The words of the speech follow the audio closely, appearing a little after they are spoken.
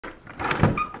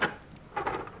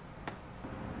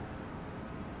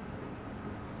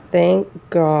Thank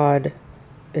God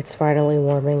it's finally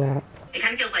warming up. It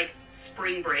kind of feels like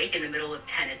spring break in the middle of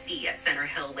Tennessee at Center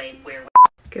Hill Lake where...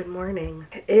 Good morning.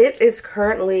 It is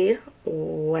currently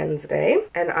Wednesday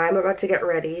and I'm about to get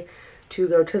ready to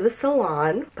go to the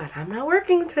salon, but I'm not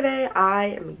working today. I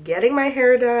am getting my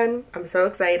hair done. I'm so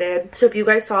excited. So if you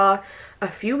guys saw a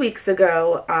few weeks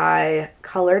ago, I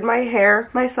colored my hair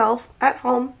myself at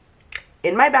home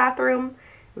in my bathroom.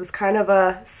 It was kind of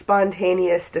a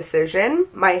spontaneous decision.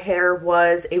 My hair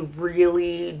was a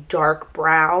really dark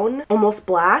brown, almost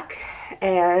black,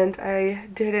 and I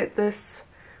did it this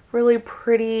really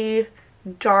pretty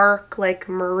dark, like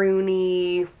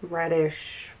maroony,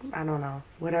 reddish, I don't know,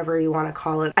 whatever you want to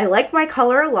call it. I like my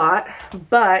color a lot,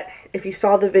 but if you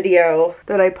saw the video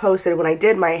that I posted when I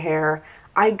did my hair,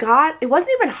 it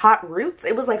wasn't even hot roots,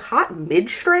 it was like hot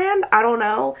mid-strand, I don't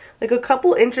know, like a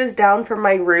couple inches down from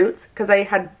my roots, because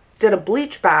I did a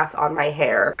bleach bath on my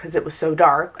hair because it was so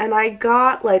dark, and I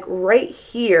got like right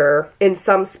here in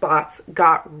some spots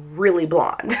got really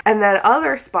blonde, and then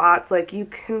other spots, like you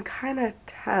can kind of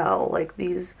tell, like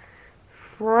these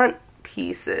front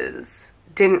pieces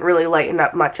didn't really lighten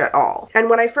up much at all. And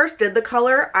when I first did the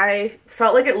color, I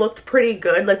felt like it looked pretty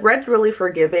good. Like red's really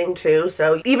forgiving too,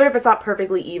 so even if it's not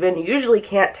perfectly even, you usually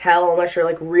can't tell unless you're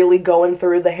like really going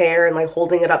through the hair and like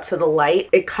holding it up to the light.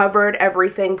 It covered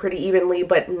everything pretty evenly,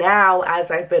 but now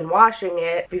as I've been washing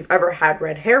it, if you've ever had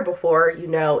red hair before, you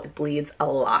know it bleeds a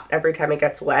lot every time it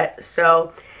gets wet.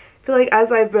 So I feel like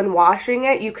as I've been washing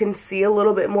it, you can see a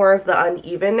little bit more of the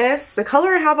unevenness. The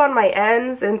color I have on my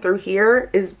ends and through here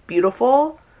is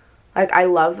beautiful. Like, I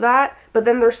love that. But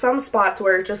then there's some spots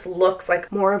where it just looks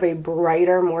like more of a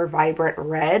brighter, more vibrant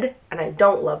red, and I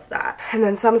don't love that. And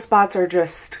then some spots are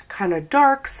just kind of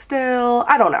dark still.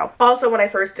 I don't know. Also, when I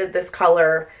first did this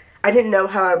color, I didn't know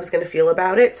how I was going to feel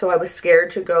about it, so I was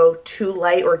scared to go too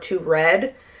light or too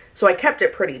red. So I kept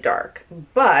it pretty dark.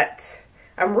 But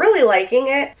I'm really liking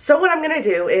it. So what I'm gonna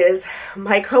do is,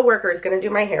 my coworker is gonna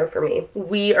do my hair for me.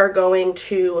 We are going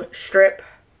to strip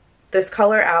this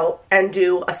color out and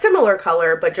do a similar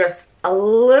color, but just a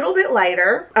little bit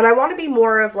lighter. And I want to be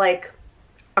more of like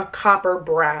a copper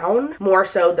brown, more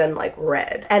so than like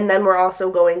red. And then we're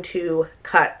also going to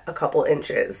cut a couple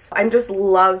inches. I'm just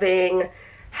loving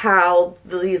how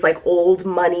these like old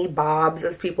money bobs,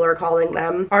 as people are calling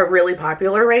them, are really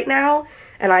popular right now.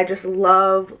 And I just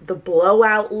love the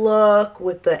blowout look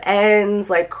with the ends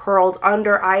like curled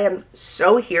under. I am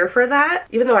so here for that,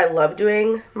 even though I love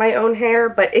doing my own hair,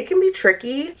 but it can be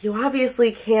tricky. You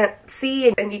obviously can't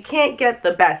see and you can't get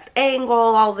the best angle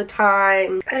all the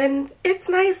time. And it's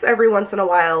nice every once in a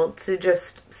while to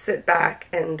just sit back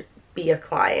and be a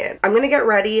client. I'm gonna get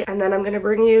ready and then I'm gonna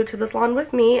bring you to the salon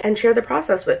with me and share the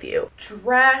process with you.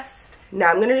 Dressed. Now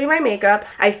I'm gonna do my makeup.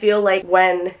 I feel like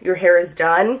when your hair is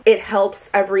done, it helps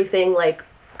everything like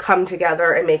come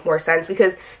together and make more sense,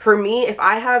 because for me, if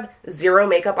I have zero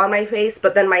makeup on my face,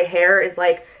 but then my hair is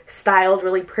like styled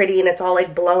really pretty and it's all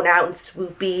like blown out and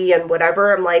swoopy and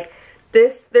whatever, I'm like,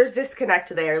 there's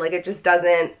disconnect there. Like it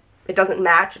doesn't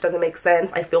match, it doesn't make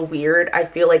sense. I feel weird. I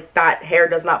feel like that hair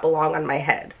does not belong on my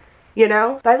head, you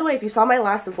know? By the way, if you saw my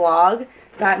last vlog,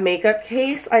 that makeup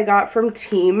case I got from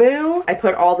Temu, I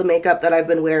put all the makeup that I've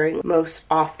been wearing most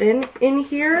often in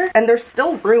here, and there's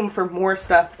still room for more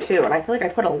stuff too, and I feel like I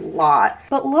put a lot.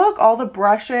 But look, all the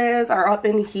brushes are up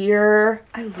in here.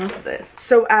 I love this.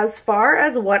 So as far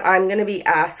as what I'm gonna be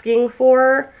asking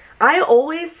for, I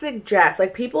always suggest,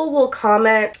 like people will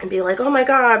comment and be like, oh my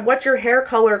god, what's your hair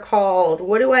color called?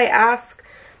 What do I ask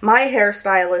my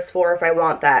hairstylist for if I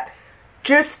want that?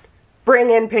 Just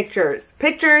bring in pictures,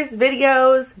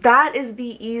 videos. That is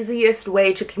the easiest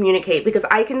way to communicate, because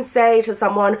I can say to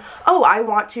someone, oh, I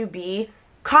want to be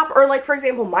copper, or like for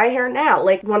example, my hair now,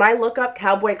 like when I look up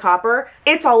cowboy copper,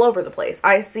 it's all over the place.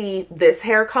 I see this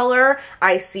hair color,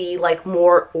 I see like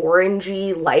more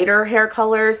orangey, lighter hair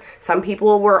colors. Some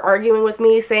people were arguing with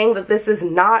me saying that this is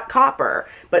not copper,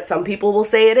 but some people will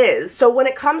say it is. So when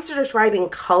it comes to describing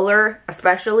color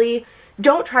especially,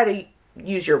 don't try to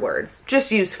use your words,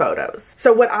 just use photos.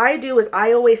 So what I do is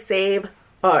I always save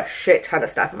a shit ton of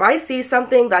stuff. If I see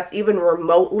something that's even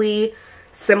remotely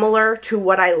similar to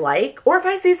what I like, or if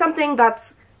I see something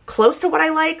that's close to what I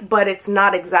like but it's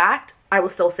not exact, I will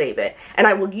still save it. And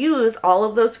I will use all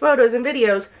of those photos and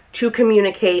videos to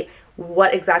communicate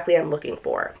what exactly I'm looking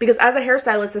for. Because as a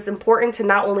hairstylist, it's important to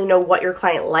not only know what your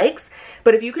client likes,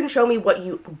 but if you can show me what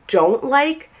you don't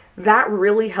like, that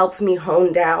really helps me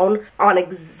hone down on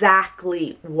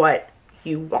exactly what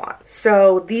you want.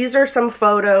 So these are some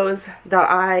photos that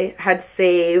I had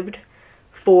saved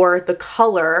for the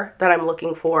color that I'm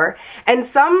looking for, and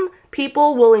some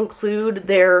people will include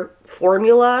their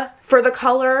formula for the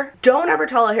color. Don't ever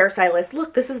tell a hairstylist,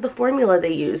 look, this is the formula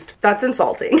they used. That's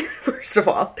insulting, first of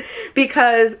all,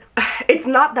 because it's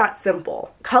not that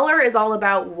simple. Color is all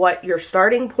about what your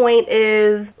starting point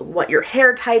is, what your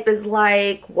hair type is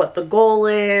like, what the goal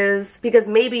is, because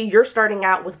maybe you're starting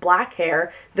out with black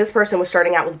hair, this person was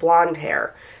starting out with blonde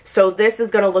hair. So this is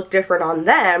gonna look different on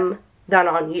them than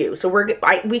on you. So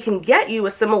we can get you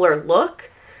a similar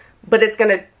look, but it's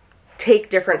gonna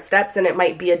take different steps and it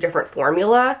might be a different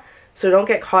formula. So don't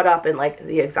get caught up in like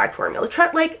the exact formula.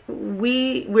 Like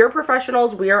we're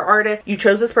professionals, we are artists. You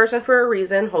chose this person for a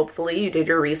reason. Hopefully you did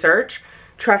your research.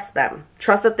 Trust them.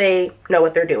 Trust that they know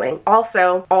what they're doing.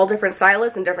 Also, all different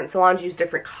stylists and different salons use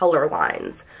different color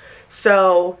lines.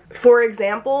 So for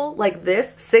example, like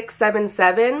this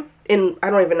 677 in,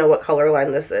 I don't even know what color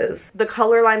line this is. The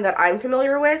color line that I'm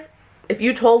familiar with, if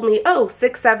you told me, oh,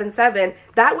 677,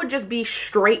 that would just be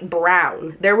straight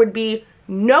brown. There would be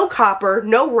no copper,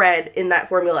 no red in that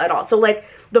formula at all. So like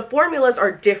the formulas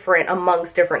are different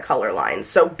amongst different color lines.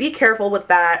 So be careful with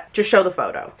that. Just show the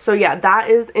photo. So yeah, that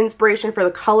is inspiration for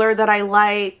the color that I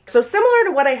like. So similar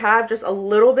to what I have, just a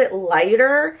little bit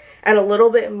lighter and a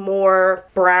little bit more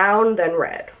brown than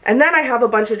red. And then I have a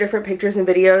bunch of different pictures and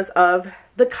videos of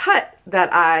the cut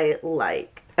that I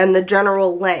like and the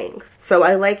general length. So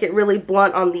I like it really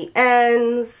blunt on the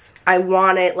ends. I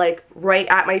want it like right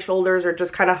at my shoulders or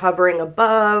just kind of hovering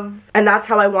above. And that's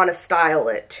how I want to style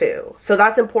it too. So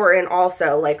that's important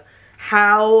also. Like,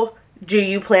 how do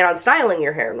you plan on styling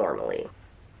your hair normally?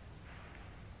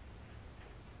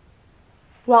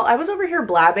 While I was over here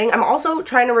blabbing, I'm also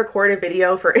trying to record a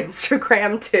video for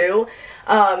Instagram too.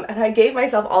 And I gave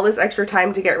myself all this extra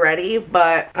time to get ready,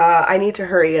 but I need to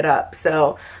hurry it up.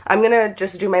 So I'm gonna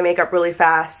just do my makeup really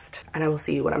fast and I will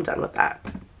see you when I'm done with that.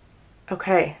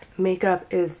 Okay, makeup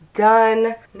is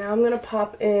done. Now I'm gonna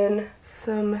pop in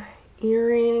some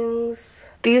earrings.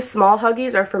 These small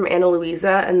huggies are from Ana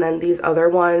Luisa, and then these other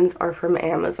ones are from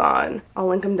Amazon. I'll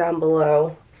link them down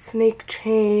below. Snake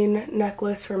chain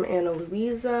necklace from Ana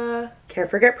Luisa. Can't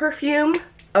forget perfume.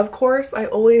 Of course, I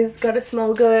always gotta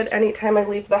smell good anytime I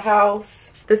leave the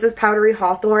house. This is Powdery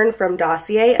Hawthorn from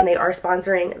Dossier, and they are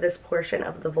sponsoring this portion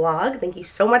of the vlog. Thank you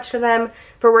so much to them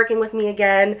for working with me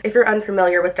again. If you're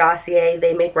unfamiliar with Dossier,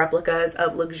 they make replicas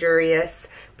of luxurious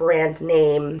brand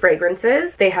name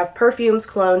fragrances. They have perfumes,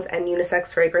 colognes, and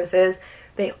unisex fragrances.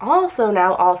 They also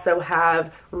now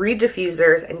have reed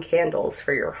diffusers and candles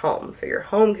for your home, so your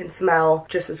home can smell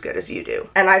just as good as you do.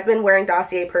 And I've been wearing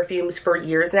Dossier perfumes for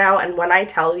years now, and when I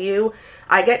tell you,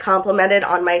 I get complimented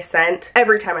on my scent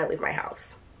every time I leave my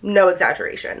house. No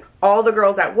exaggeration. All the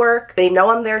girls at work, they know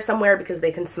I'm there somewhere because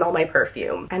they can smell my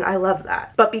perfume, and I love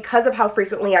that. But because of how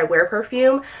frequently I wear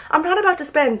perfume, I'm not about to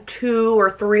spend $200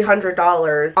 or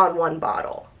 $300 on one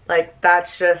bottle. Like,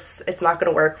 that's just, it's not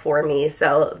gonna work for me.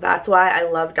 So that's why I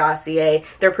love Dossier.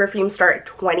 Their perfumes start at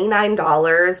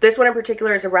 $29. This one in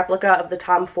particular is a replica of the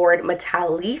Tom Ford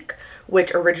Metallique,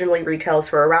 which originally retails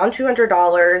for around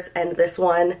 $200, and this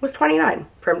one was $29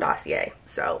 from Dossier.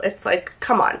 So it's like,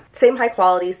 come on. Same high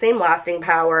quality, same lasting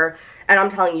power, and I'm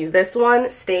telling you, this one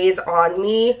stays on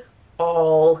me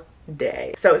all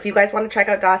day. So if you guys want to check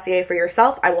out Dossier for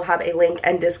yourself, I will have a link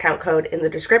and discount code in the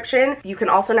description. You can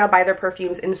also now buy their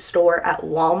perfumes in store at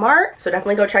Walmart, so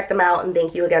definitely go check them out, and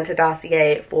thank you again to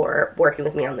Dossier for working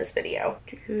with me on this video.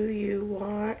 Do you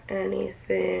want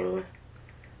anything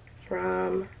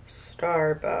from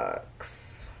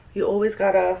Starbucks? You always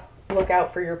gotta look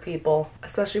out for your people,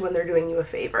 especially when they're doing you a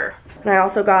favor. And I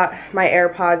also got my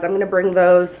AirPods. I'm gonna bring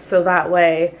those so that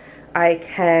way I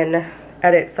can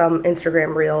edit some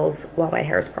Instagram reels while my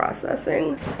hair's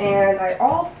processing. And I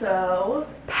also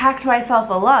packed myself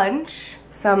a lunch,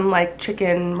 some like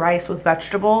chicken rice with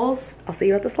vegetables. I'll see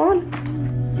you at the salon.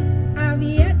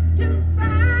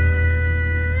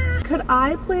 Could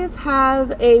I please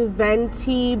have a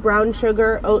venti brown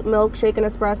sugar oat milk shake and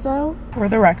espresso? For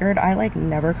the record, I like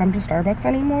never come to Starbucks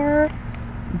anymore,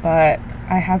 but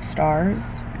I have stars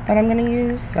that I'm gonna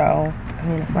use, so I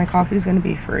mean, if my coffee's gonna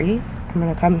be free, I'm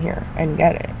gonna come here and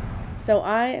get it. So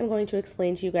I am going to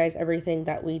explain to you guys everything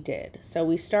that we did. So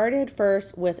we started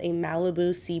first with a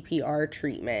Malibu CPR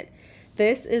treatment.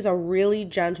 This is a really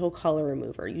gentle color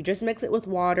remover. You just mix it with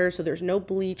water, so there's no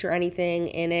bleach or anything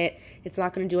in it. It's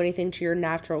not going to do anything to your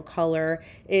natural color.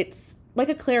 It's like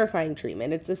a clarifying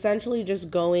treatment. It's essentially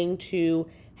just going to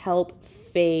help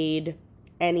fade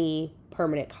any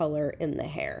permanent color in the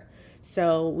hair.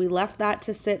 So we left that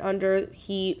to sit under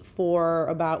heat for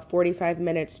about 45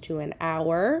 minutes to an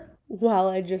hour while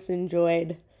I just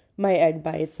enjoyed my egg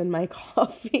bites and my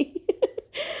coffee.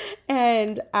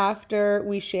 And after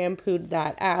we shampooed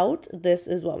that out, this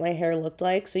is what my hair looked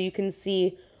like. So you can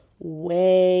see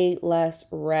way less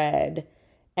red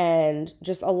and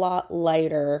just a lot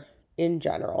lighter in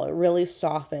general. It really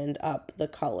softened up the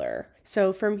color.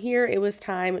 So from here, it was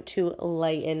time to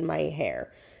lighten my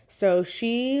hair. So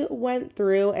she went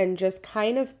through and just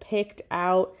kind of picked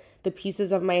out the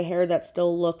pieces of my hair that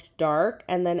still looked dark,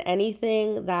 and then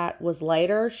anything that was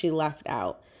lighter, she left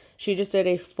out. She just did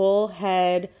a full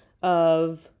head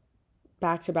of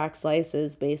back-to-back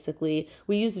slices, basically.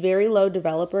 We used very low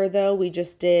developer, though. We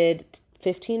just did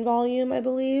 15 volume, I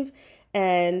believe,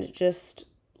 and just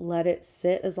let it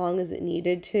sit as long as it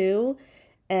needed to.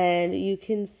 And you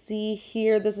can see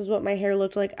here, this is what my hair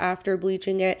looked like after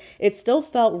bleaching it. It still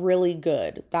felt really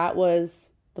good. That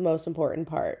was the most important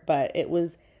part, but it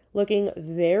was looking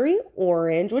very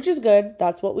orange, which is good.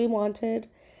 That's what we wanted.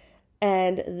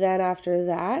 And then after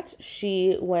that,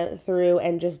 she went through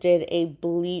and just did a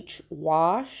bleach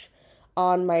wash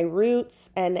on my roots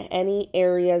and any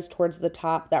areas towards the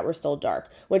top that were still dark.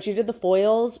 When she did the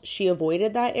foils, she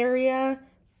avoided that area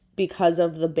because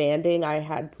of the banding I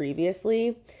had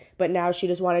previously. But now she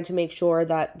just wanted to make sure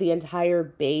that the entire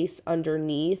base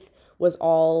underneath was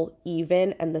all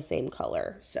even and the same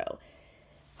color. So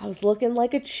I was looking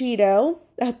like a Cheeto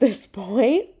at this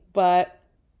point, but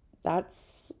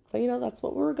that's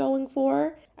what we were going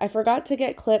for. I forgot to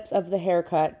get clips of the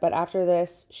haircut, but after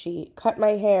this, she cut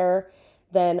my hair,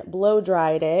 then blow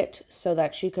dried it so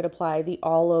that she could apply the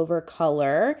all over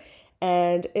color,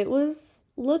 and it was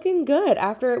looking good.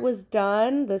 After it was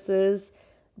done, this is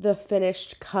the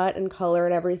finished cut and color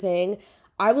and everything.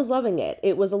 I was loving it.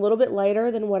 It was a little bit lighter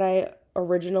than what I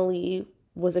originally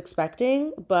was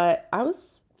expecting, but I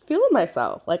was feeling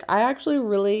myself. Like, I actually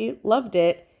really loved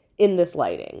it in this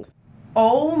lighting.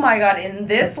 Oh my god, in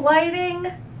this lighting,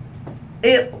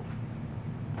 it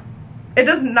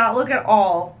does not look at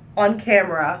all on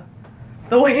camera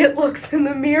the way it looks in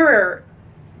the mirror.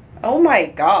 Oh my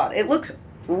god, it looks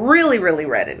really, really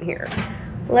red in here.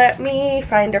 Let me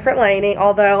find different lighting,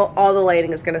 although all the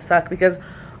lighting is gonna suck because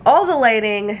all the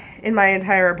lighting in my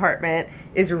entire apartment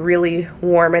is really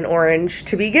warm and orange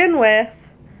to begin with.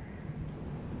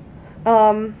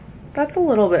 That's a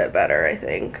little bit better, I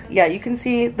think. Yeah, you can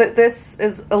see that this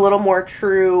is a little more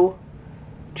true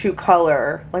to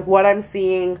color. Like, what I'm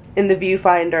seeing in the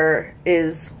viewfinder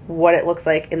is what it looks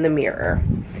like in the mirror.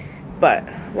 But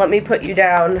let me put you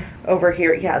down over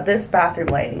here. Yeah, this bathroom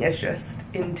lighting is just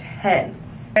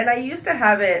intense. And I used to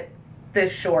have it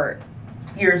this short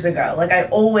years ago. Like, I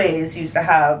always used to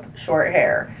have short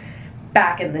hair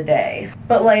back in the day.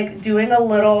 But like doing a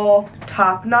little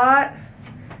top knot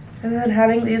and then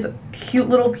having these cute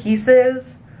little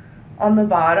pieces on the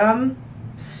bottom.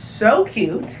 So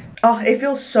cute. Oh, it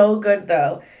feels so good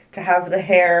though to have the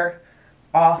hair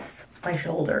off my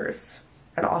shoulders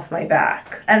and off my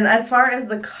back. And as far as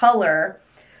the color,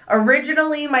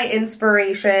 originally my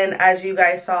inspiration, as you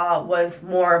guys saw, was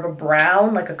more of a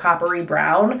brown, like a coppery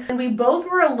brown. And we both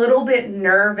were a little bit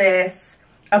nervous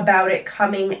about it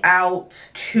coming out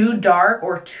too dark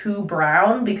or too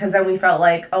brown, because then we felt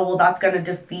like, oh, well, that's gonna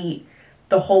defeat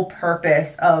the whole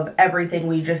purpose of everything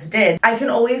we just did. I can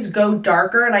always go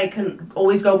darker and I can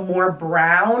always go more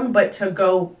brown, but to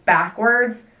go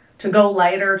backwards, to go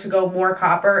lighter, to go more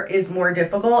copper is more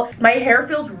difficult. My hair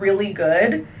feels really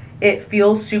good. It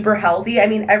feels super healthy. I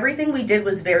mean, everything we did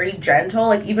was very gentle,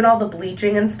 like even all the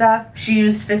bleaching and stuff. She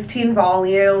used 15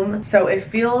 volume, so it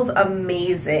feels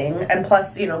amazing. And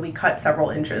plus, you know, we cut several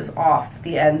inches off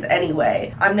the ends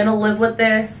anyway. I'm gonna live with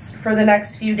this for the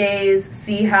next few days,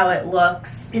 see how it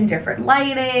looks in different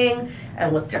lighting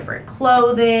and with different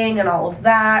clothing and all of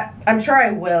that. I'm sure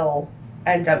I will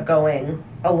end up going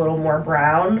a little more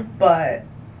brown, but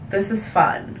this is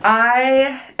fun.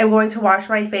 I am going to wash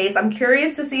my face. I'm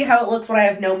curious to see how it looks when I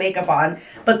have no makeup on,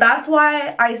 but that's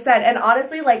why I said, and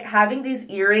honestly, like having these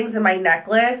earrings and my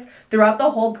necklace throughout the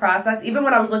whole process, even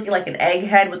when I was looking like an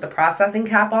egghead with the processing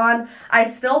cap on, I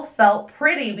still felt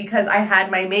pretty because I had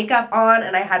my makeup on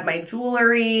and I had my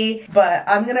jewelry. But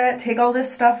I'm gonna take all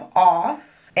this stuff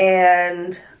off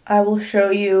and I will show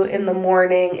you in the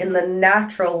morning in the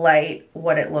natural light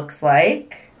what it looks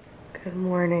like. Good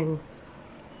morning.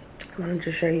 I wanted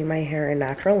to show you my hair in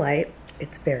natural light.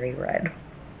 It's very red.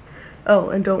 Oh,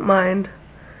 and don't mind,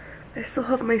 I still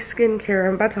have my skincare.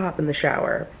 I'm about to hop in the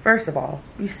shower. First of all,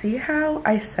 you see how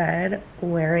I said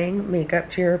wearing makeup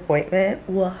to your appointment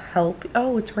will help?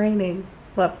 Oh, it's raining.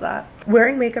 Love that.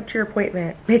 Wearing makeup to your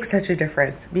appointment makes such a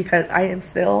difference because I am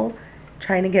still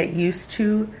trying to get used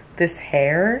to this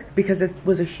hair because it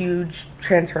was a huge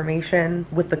transformation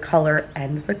with the color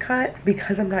and the cut.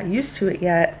 Because I'm not used to it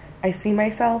yet, I see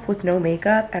myself with no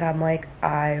makeup and I'm like,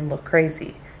 I look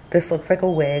crazy. This looks like a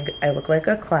wig. I look like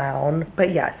a clown.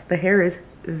 But yes, the hair is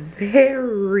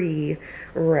very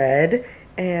red,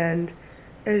 and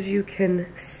as you can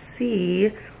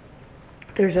see,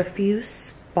 there's a few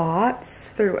spots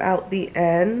throughout the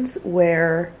ends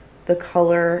where the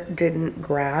color didn't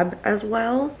grab as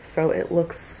well, so it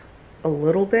looks a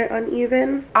little bit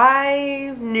uneven.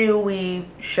 I knew we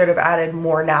should have added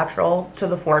more natural to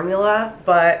the formula,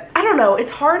 but I don't know, it's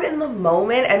hard in the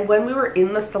moment. And when we were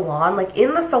in the salon, like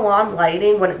in the salon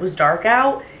lighting when it was dark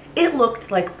out, it looked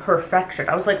like perfection.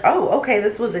 I was like, oh, okay,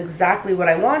 this was exactly what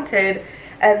I wanted.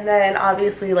 And then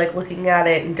obviously like looking at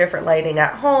it in different lighting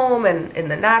at home and in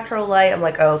the natural light, I'm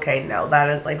like, oh, okay, no, that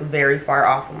is like very far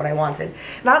off from what I wanted.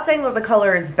 Not saying that the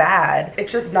color is bad,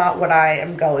 it's just not what I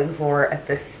am going for at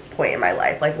this point in my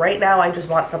life. Like right now, I just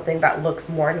want something that looks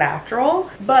more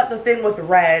natural. But the thing with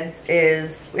reds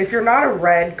is if you're not a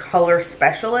red color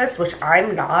specialist, which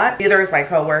I'm not, neither is my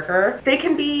coworker, they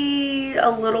can be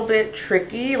a little bit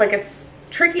tricky. Like it's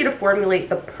tricky to formulate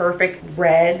the perfect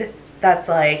red that's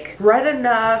like red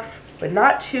enough but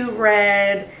not too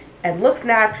red and looks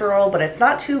natural, but it's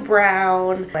not too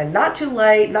brown and not too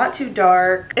light, not too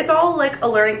dark. It's all like a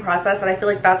learning process, and I feel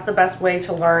like that's the best way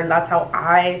to learn. That's how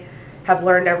I have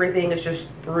learned everything, is just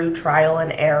through trial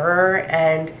and error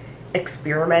and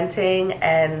experimenting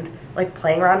and like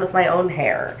playing around with my own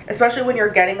hair. Especially when you're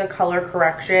getting a color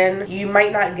correction, you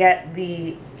might not get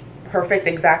the perfect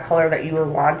exact color that you were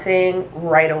wanting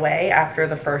right away after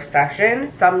the first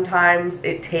session. Sometimes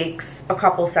it takes a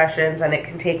couple sessions, and it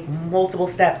can take multiple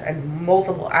steps and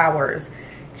multiple hours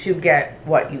to get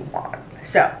what you want.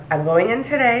 So I'm going in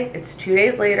today. It's 2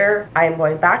 days later. I am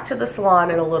going back to the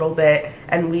salon in a little bit,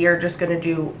 and we are just gonna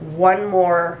do one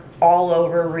more all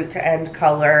over root to end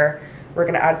color. We're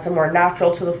gonna add some more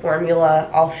natural to the formula.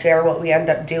 I'll share what we end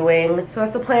up doing. So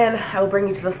that's the plan. I will bring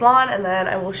you to the salon, and then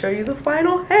I will show you the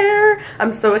final hair.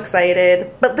 I'm so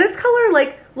excited. But this color,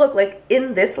 like, look, like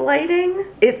in this lighting,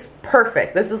 it's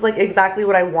perfect. This is like exactly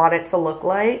what I want it to look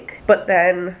like. But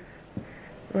then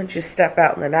once you step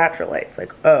out in the natural light, it's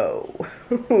like, oh,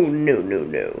 no, no,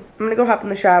 no. I'm gonna go hop in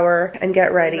the shower and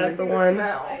get ready. That's the one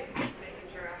that,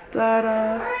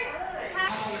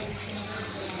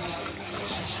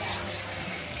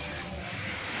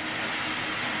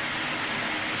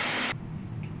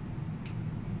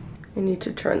 I need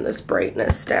to turn this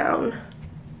brightness down.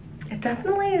 It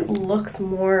definitely looks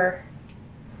more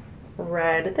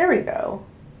red. There we go.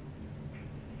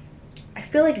 I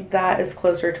feel like that is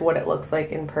closer to what it looks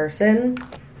like in person.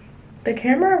 The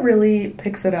camera really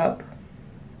picks it up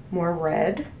more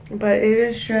red, but it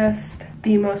is just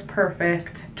the most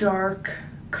perfect dark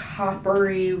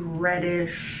coppery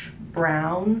reddish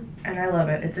brown, and I love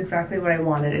it. It's exactly what I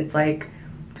wanted. It's like,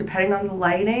 depending on the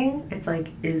lighting, it's like,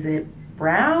 is it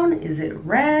brown? Is it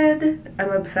red?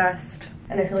 I'm obsessed.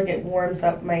 And I feel like it warms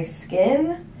up my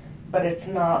skin, but it's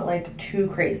not like too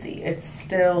crazy. It's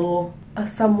still a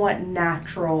somewhat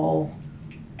natural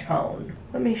tone.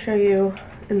 Let me show you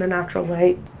in the natural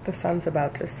light. The sun's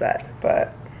about to set,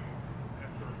 but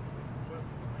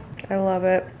I love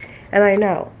it. And I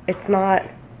know it's not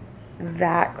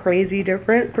that crazy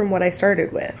different from what I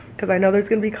started with, because I know there's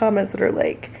gonna be comments that are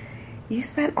like, you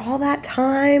spent all that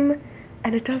time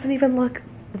and it doesn't even look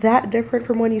that different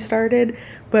from when you started.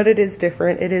 But it is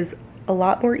different. It is a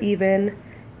lot more even.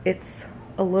 It's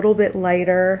a little bit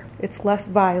lighter. It's less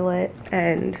violet.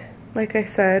 And like I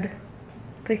said,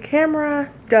 the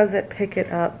camera doesn't pick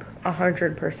it up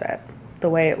 100% the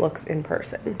way it looks in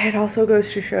person. It also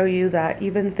goes to show you that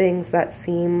even things that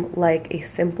seem like a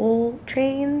simple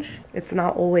change, it's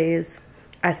not always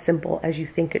as simple as you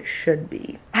think it should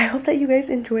be. I hope that you guys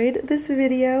enjoyed this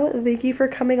video. Thank you for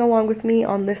coming along with me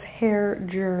on this hair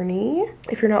journey.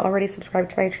 If you're not already subscribed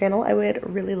to my channel, I would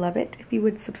really love it if you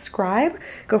would subscribe.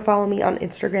 Go follow me on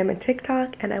Instagram and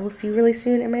TikTok, and I will see you really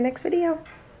soon in my next video.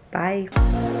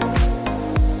 Bye.